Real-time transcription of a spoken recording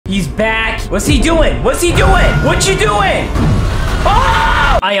back. What's he doing? What's he doing? What you doing?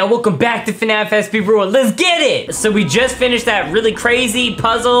 Oh! Alright, welcome back to FNAF SB Ruin. Let's get it! So we just finished that really crazy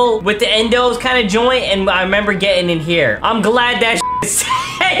puzzle with the endos kind of joint, and I remember getting in here. I'm glad that is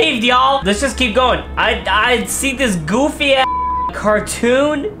saved, y'all. Let's just keep going. I see this goofy ass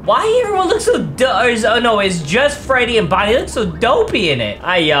cartoon. Why everyone looks so oh no, it's just Freddy and Bonnie. Looks so dopey in it.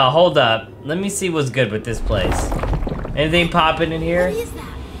 Hold up. Let me see what's good with this place. Anything popping in here? What is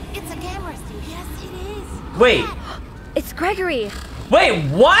that? It's a camera, Steve. Yes, it is. Wait. It's Gregory. Wait,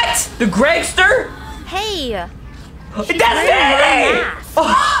 what? The Gregster? Hey. That's Freddy!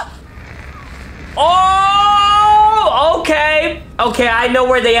 Oh, okay. Okay, I know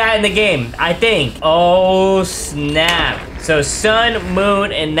where they are in the game, I think. Oh, snap. So sun,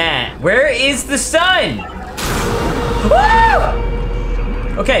 moon, and that. Where is the sun?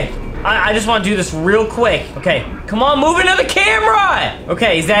 Woo! Okay, I just want to do this real quick. Okay, come on, move into the camera.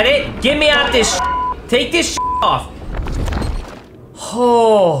 Okay, is that it? Get me out this Take this off.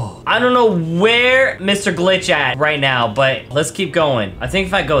 Oh, I don't know where Mr. Glitch at right now, but let's keep going. I think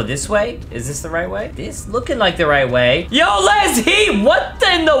if I go this way, is this the right way? This looking like the right way. Yo, Leslie, what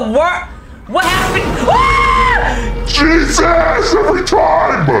in the world? What happened? Ah! Jesus, every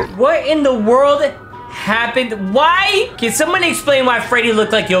time! What in the world happened? Why? Can someone explain why Freddy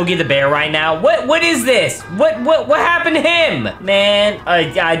looked like Yogi the Bear right now? What is this? What happened to him? Man,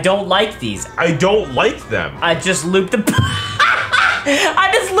 I don't like these. I don't like them. I just looped the I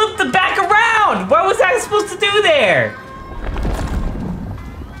just looped the back around. What was I supposed to do there?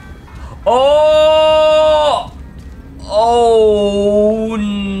 Oh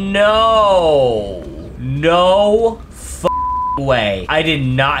no. No way. I did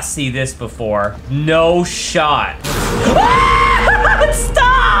not see this before. No shot.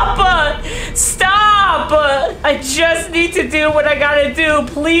 Stop! Stop! I just need to do what I gotta do.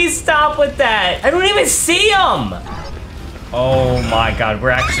 Please stop with that. I don't even see him. Oh my God, we're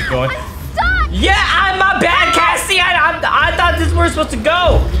actually going. Stop! Yeah, I'm my bad, Cassie. I thought this was where we're supposed to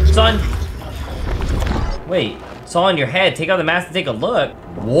go. It's on. Wait, it's all on your head. Take out the mask and take a look.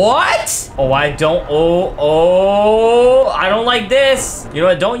 What? Oh, I don't. Oh, I don't like this. You know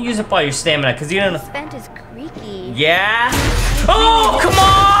what? Don't use up all your stamina because you don't. This vent is creaky. Yeah. Oh, come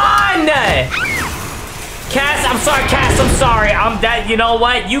on! Cass, I'm sorry, Cass. I'm sorry. You know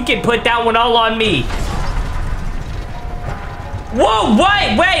what? You can put that one all on me. Whoa,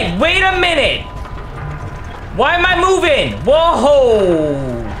 wait a minute. Why am I moving?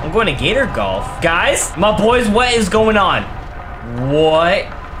 Whoa. I'm going to Gator Golf. Guys, my boys, what is going on? What?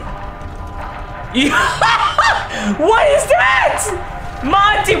 What is that?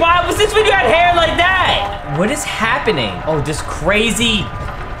 Monty, why was this when you had hair like that? What is happening? Oh, this crazy,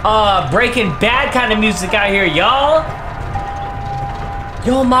 Breaking Bad kind of music out here, y'all.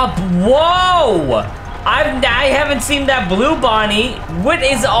 Yo, whoa. I haven't seen that blue Bonnie. What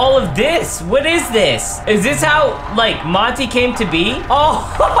is all of this? What is this? Is this how, like, Monty came to be? Oh,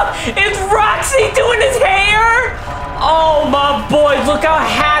 it's Roxy doing his hair? Oh, my boys, look how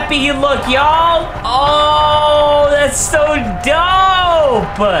happy you look, y'all. Oh, that's so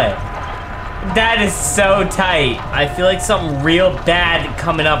dope. That is so tight. I feel like something real bad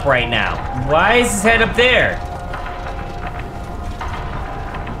coming up right now. Why is his head up there?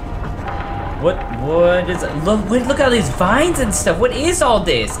 What is it? Look at all these vines and stuff. What is all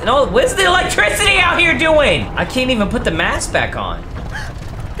this? And what's the electricity out here doing? I can't even put the mask back on.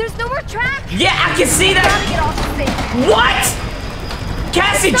 There's no more track. Yeah, I can see that. Get off the thing. What?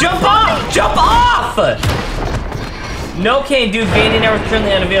 Cassie, jump off! Jump off! No can do. Vanity network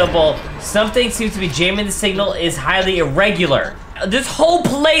currently unavailable. Something seems to be jamming the signal. Is highly irregular. This whole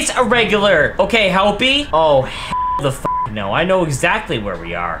place irregular. Okay, Helpy. Oh, the no, I know exactly where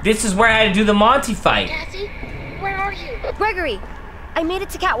we are. This is where I had to do the Monty fight. Cassie, where are you? Gregory, I made it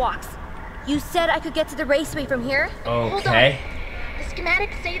to Catwalks. You said I could get to the raceway from here? Okay. The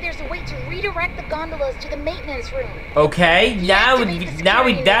schematics say there's a way to redirect the gondolas to the maintenance room. Okay,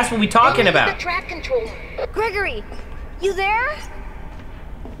 that's what we're talking about. The track controller. Gregory, you there?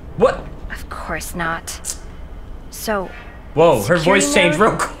 What? Of course not. So. Whoa, her voice changed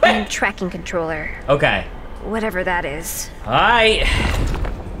real quick. And tracking controller. Okay. Whatever that is. Alright.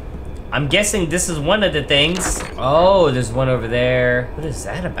 I'm guessing this is one of the things. Oh, there's one over there. What is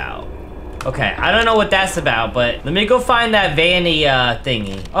that about? Okay, I don't know what that's about, but let me go find that vanity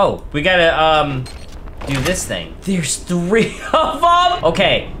thingy. Oh, we gotta do this thing. There's 3 of them?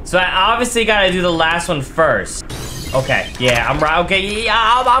 Okay, so I obviously gotta do the last one first. Okay, yeah, I'm right. Okay,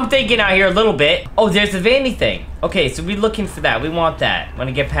 yeah, I'm thinking out here a little bit. Oh, there's the vanity thing. Okay, so we're looking for that. We want that. Want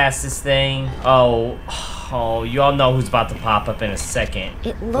to get past this thing. Oh, Oh, you all know who's about to pop up in a second.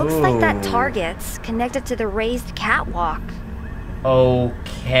 It looks like that Ooh. target's connected to the raised catwalk.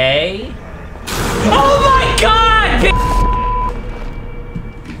 Okay. Oh my god!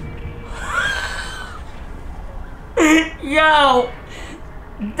 Yo!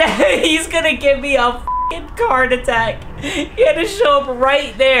 He's gonna give me a fucking heart attack. He had to show up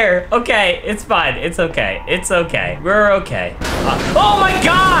right there. Okay, it's fine. It's okay. It's okay. We're okay. Oh my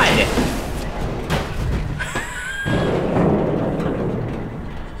god!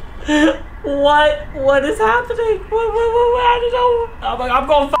 What is happening? I don't know. I'm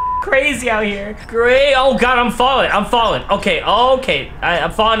going crazy out here. Great. Oh god, I'm falling. Okay,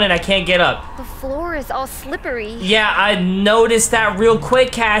 I'm falling and I can't get up. The floor is all slippery. Yeah, I noticed that real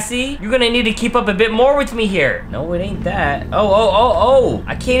quick, Cassie. You're gonna need to keep up a bit more with me here. No, it ain't that. Oh.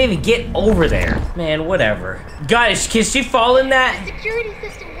 I can't even get over there. Man, whatever. Guys, can she fall in that? The security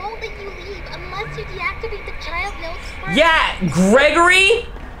system won't let you leave unless you deactivate the child notes first. Yeah, Gregory?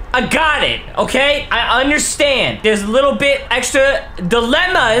 I got it, okay? I understand. There's a little bit extra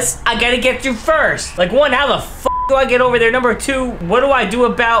dilemmas I gotta get through first. Like, one, how the f do I get over there? Number two, what do I do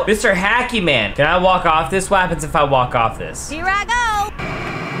about Mr. Hacky Man? Can I walk off this? What happens if I walk off this? Here I go.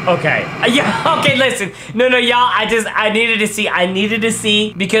 Okay. Yeah, okay, listen. No, y'all, I needed to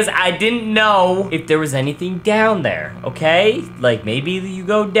see because I didn't know if there was anything down there, okay? Like, maybe you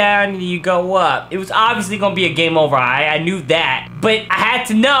go down and you go up. It was obviously gonna be a game over. I knew that, but I had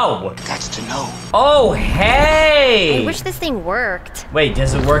to know. That's to know. Oh, hey! I wish this thing worked. Wait,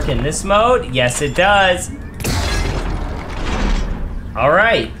 does it work in this mode? Yes, it does. All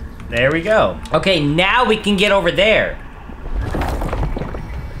right, there we go. Okay, now we can get over there.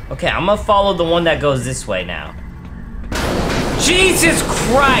 Okay, I'm gonna follow the one that goes this way now. Jesus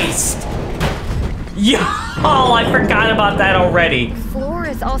Christ! Yo, I forgot about that already. The floor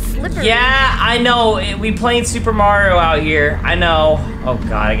is all slippery. Yeah, I know. We playing Super Mario out here. I know. Oh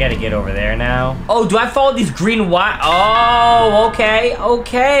god, I gotta get over there now. Oh, do I follow these green wires? Oh, okay.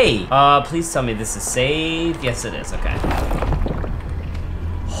 Please tell me this is safe. Yes, it is. Okay.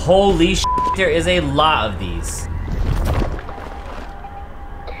 Holy shit, there is a lot of these.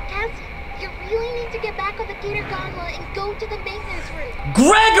 Get back on the gator gondola and go to the maintenance room.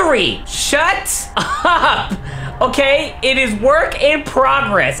 Gregory, shut up. Okay, it is work in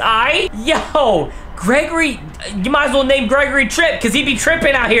progress. Yo, Gregory, you might as well name Gregory Trip because he be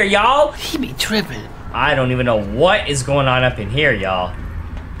tripping out here, y'all. He be tripping. I don't even know what is going on up in here, y'all.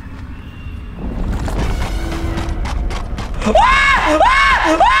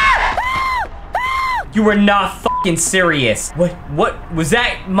 You were not fucking serious. What was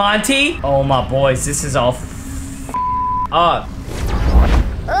that, Monty? Oh my boys, this is all up.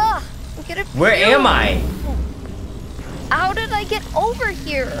 Ugh, get a Where am I? How did I get over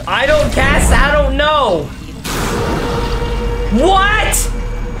here? I don't know. What?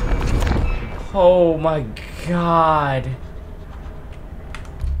 Oh my god.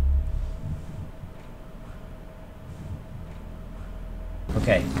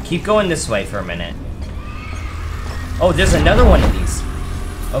 Okay, keep going this way for a minute. Oh, there's another one of these.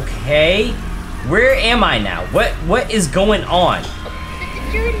 Okay, where am I now? What is going on? The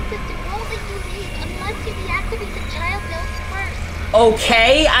security system won't let you leave unless you deactivate the child notes first.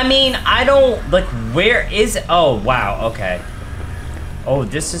 Okay, I mean, I don't, like, where is it? Oh, wow, okay. Oh,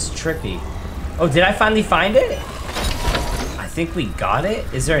 this is trippy. Oh, did I finally find it? I think we got it.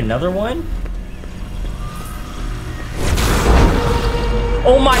 Is there another one?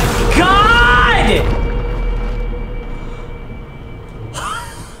 Oh my god!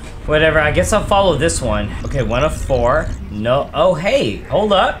 Whatever, I guess I'll follow this one. Okay, 1 of 4. No, oh hey,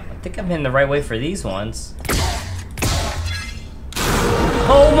 hold up. I think I'm heading the right way for these ones.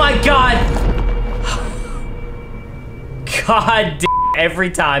 Oh my god! God damn, every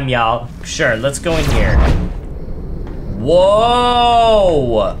time, y'all. Sure, let's go in here.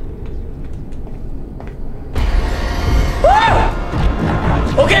 Whoa!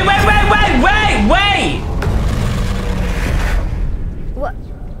 Woo! Okay, wait!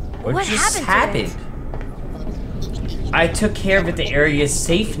 What just happened? I took care of it. The area is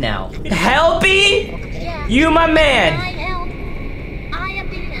safe now. Helpy? Yeah. You my man. I am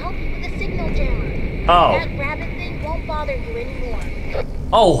there to help you with the signal jammer. Oh. That rabbit thing won't bother you anymore.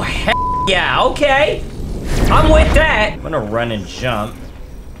 Oh, hell yeah, okay. I'm with that. I'm gonna run and jump.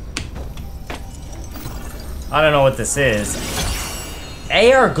 I don't know what this is.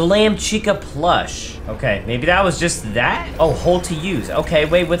 AR Glam Chica plush. Okay, maybe that was just that? Oh, hold to use. Okay,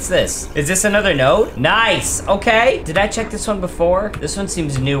 wait, what's this? Is this another node? Nice, okay. Did I check this one before? This one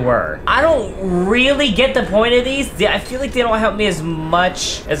seems newer. I don't really get the point of these. I feel like they don't help me as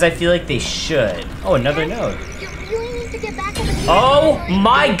much as I feel like they should. Oh, another node. You really need to get back on the Oh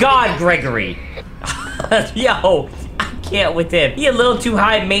my God, Gregory. Yo, I can't with him. He a little too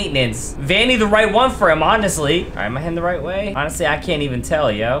high maintenance. Vanny the right one for him, honestly. All right, am I heading the right way? Honestly, I can't even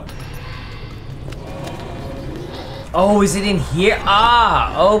tell, yo. Oh, is it in here?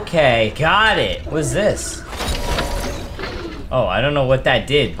 Ah, okay, got it. What is this? Oh, I don't know what that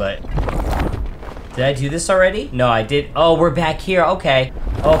did, but... Did I do this already? No, I did. Oh, we're back here, okay.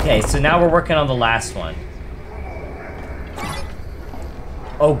 Okay, so now we're working on the last one.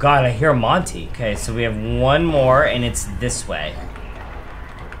 Oh God, I hear Monty. Okay, so we have one more and it's this way.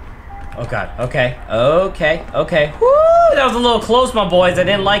 Oh God, okay, okay, okay. Woo, that was a little close, my boys. I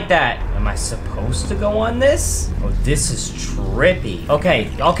didn't like that. Am I supposed to go on this? Oh, this is trippy. Okay,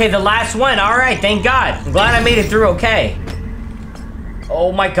 okay, the last one. All right, thank God. I'm glad I made it through okay.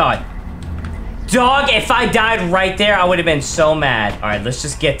 Oh my God. Dog, if I died right there, I would have been so mad. All right, let's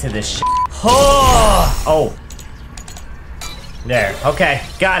just get to this shit. Oh. There, okay,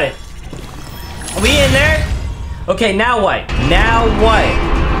 got it. Are we in there? Okay, now what? Now what?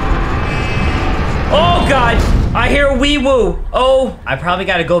 Oh God, I hear wee woo. Oh, I probably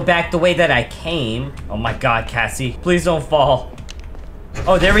gotta go back the way that I came. Oh my God, Cassie, please don't fall.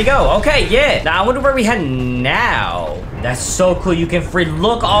 Oh, there we go, okay, yeah. Now I wonder where we head now. That's so cool, you can free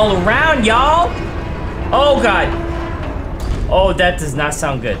look all around, y'all. Oh God. Oh, that does not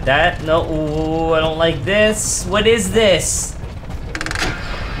sound good. That, no, ooh, I don't like this. What is this?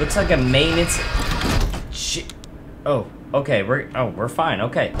 Looks like a maintenance. Shit. Oh, okay. We're fine.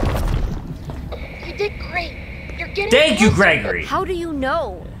 Okay. You did great. You're getting Thank you, closer. Gregory. How do you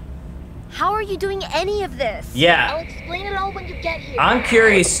know? How are you doing any of this? I'll Yeah, explain it all when you get here. I'm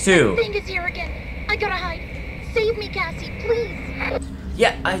curious too. Thing is here again. I gotta hide. Save me, Cassie, please.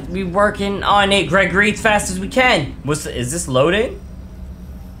 Yeah, I'll be working on it, Gregory, as fast as we can. Is this loading?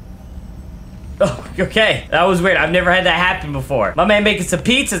 Oh, okay. That was weird. I've never had that happen before. My man making some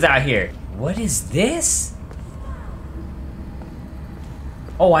pizzas out here. What is this?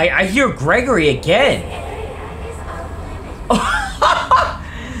 Oh, I hear Gregory again.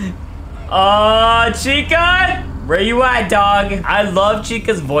 Chica? Where you at, dog? I love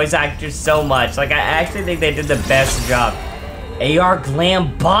Chica's voice actor so much. Like, I actually think they did the best job. AR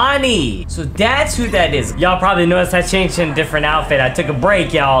Glam Bonnie. So that's who that is. Y'all probably noticed I changed in a different outfit. I took a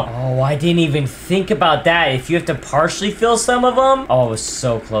break, y'all. Oh, I didn't even think about that. If you have to partially fill some of them. Oh, I was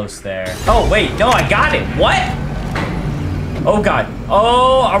so close there. Oh, wait. No, I got it. What? Oh, God.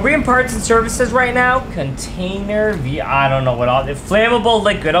 Oh, are we in parts and services right now? Container I don't know what all... Flammable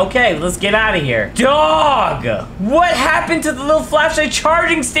liquid. Okay, let's get out of here. Dog! What happened to the little flashlight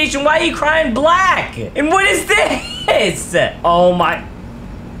charging station? Why are you crying black? And what is this? Oh, my...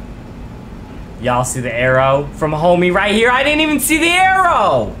 Y'all see the arrow from homie right here? I didn't even see the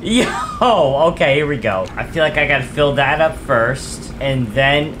arrow. Yo, okay, here we go. I feel like I gotta fill that up first. And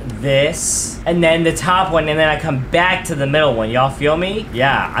then this. And then the top one. And then I come back to the middle one. Y'all feel me?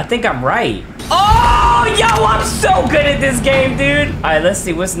 Yeah, I think I'm right. Oh, yo, I'm so good at this game, dude. All right, let's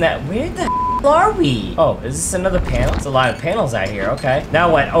see. What's in that? Where the are we? Oh, is this another panel? It's a lot of panels out here. Okay.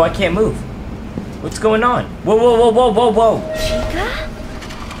 Now what? Oh, I can't move. What's going on? Whoa, whoa, whoa, whoa, whoa, whoa. Chica?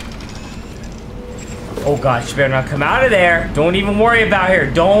 Oh gosh, she better not come out of there. Don't even worry about her.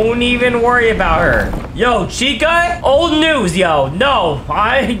 Don't even worry about her. Yo, Chica? Old news, yo. No,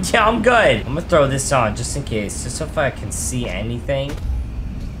 I'm good. I'm gonna throw this on just in case. Just so if I can see anything.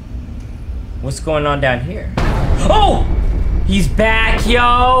 What's going on down here? Oh! He's back,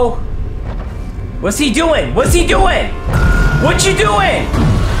 yo. What's he doing? What's he doing? What you doing?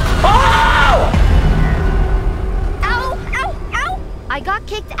 Oh! Ow, ow, ow! I got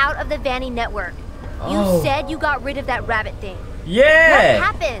kicked out of the Vanny network. You said you got rid of that rabbit thing. Yeah.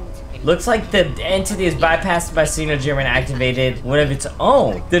 What happened? Looks like the entity is bypassed by signal gem and activated one of its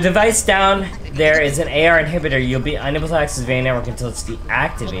own. The device down there is an AR inhibitor. You'll be unable to access Vanny network until it's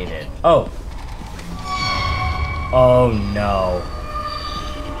deactivated. Oh. Oh no.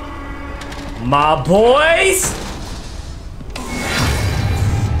 My boys?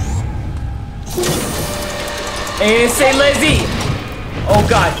 And say Lizzie. Oh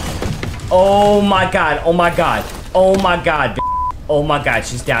god. Oh my god, oh my god, oh my god, oh my god,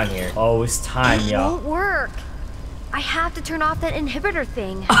 she's down here. Oh, it's time, It y'all. won't work. I have to turn off that inhibitor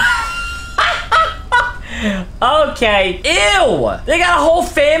thing. Okay, ew! They got a whole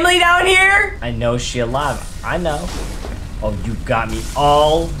family down here? I know she alive, I know. Oh, you got me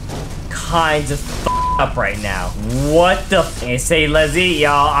all kinds of up right now. What the f? Say let's eat,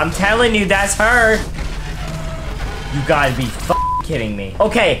 y'all. I'm telling you, that's her. You gotta be kidding me.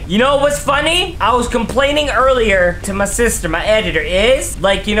 Okay, you know what's funny? I was complaining earlier to my sister, my editor, is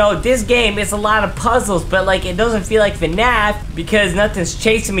like, you know, this game is a lot of puzzles, but like it doesn't feel like FNAF because nothing's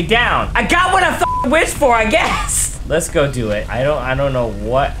chasing me down. I got what I wished for, I guess. Let's go do it. I don't know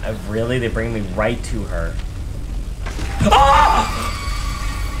what. Really, they bring me right to her. Oh!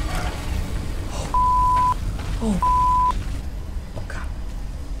 Oh God.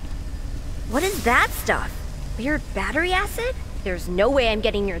 What is that stuff? Weird battery acid? There's no way I'm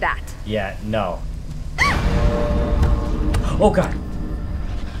getting near that. Yeah, no. Oh God.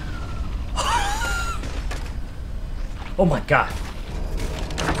 Oh my God.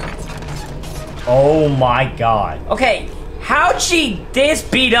 Oh my God. Okay, how'd she this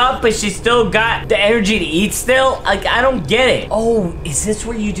beat up, but she still got the energy to eat still? Like, I don't get it. Oh, is this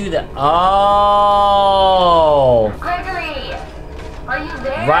where you do the... Oh. Gregory, are you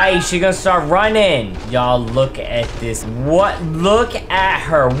there? Right, she gonna start running. Y'all, look at this. What? Look at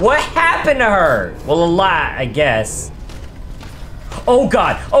her. What happened to her? Well, a lot, I guess. Oh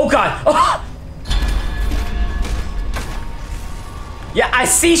God. Oh God. Oh. Yeah, I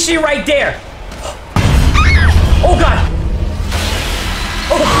see she right there. Oh God.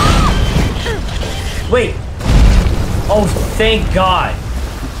 Oh. Wait. Oh, thank God.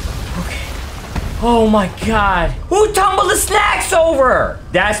 Okay. Oh my God. Who tumbled the snacks over?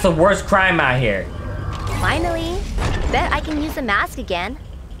 That's the worst crime out here. Finally. Bet I can use the mask again.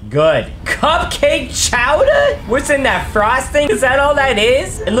 Good. Cupcake chowder? What's in that frosting? Is that all that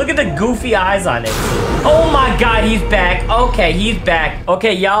is? And look at the goofy eyes on it. Oh my God, he's back. Okay, he's back.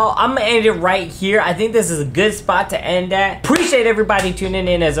 Okay, y'all, I'm gonna end it right here. I think this is a good spot to end at. Appreciate everybody tuning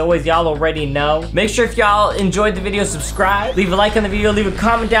in. As always, y'all already know. Make sure if y'all enjoyed the video, subscribe. Leave a like on the video. Leave a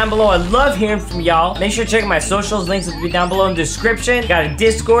comment down below. I love hearing from y'all. Make sure to check my socials. Links will be down below in the description. Got a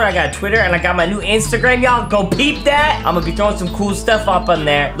Discord, I got a Twitter, and I got my new Instagram. Y'all go peep that. I'm gonna be throwing some cool stuff up on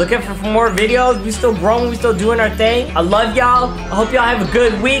there. Looking for more videos. We still growing. We still doing our thing. I love y'all. I hope y'all have a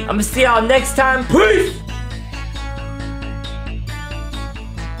good week. I'm gonna see y'all next time. Peace.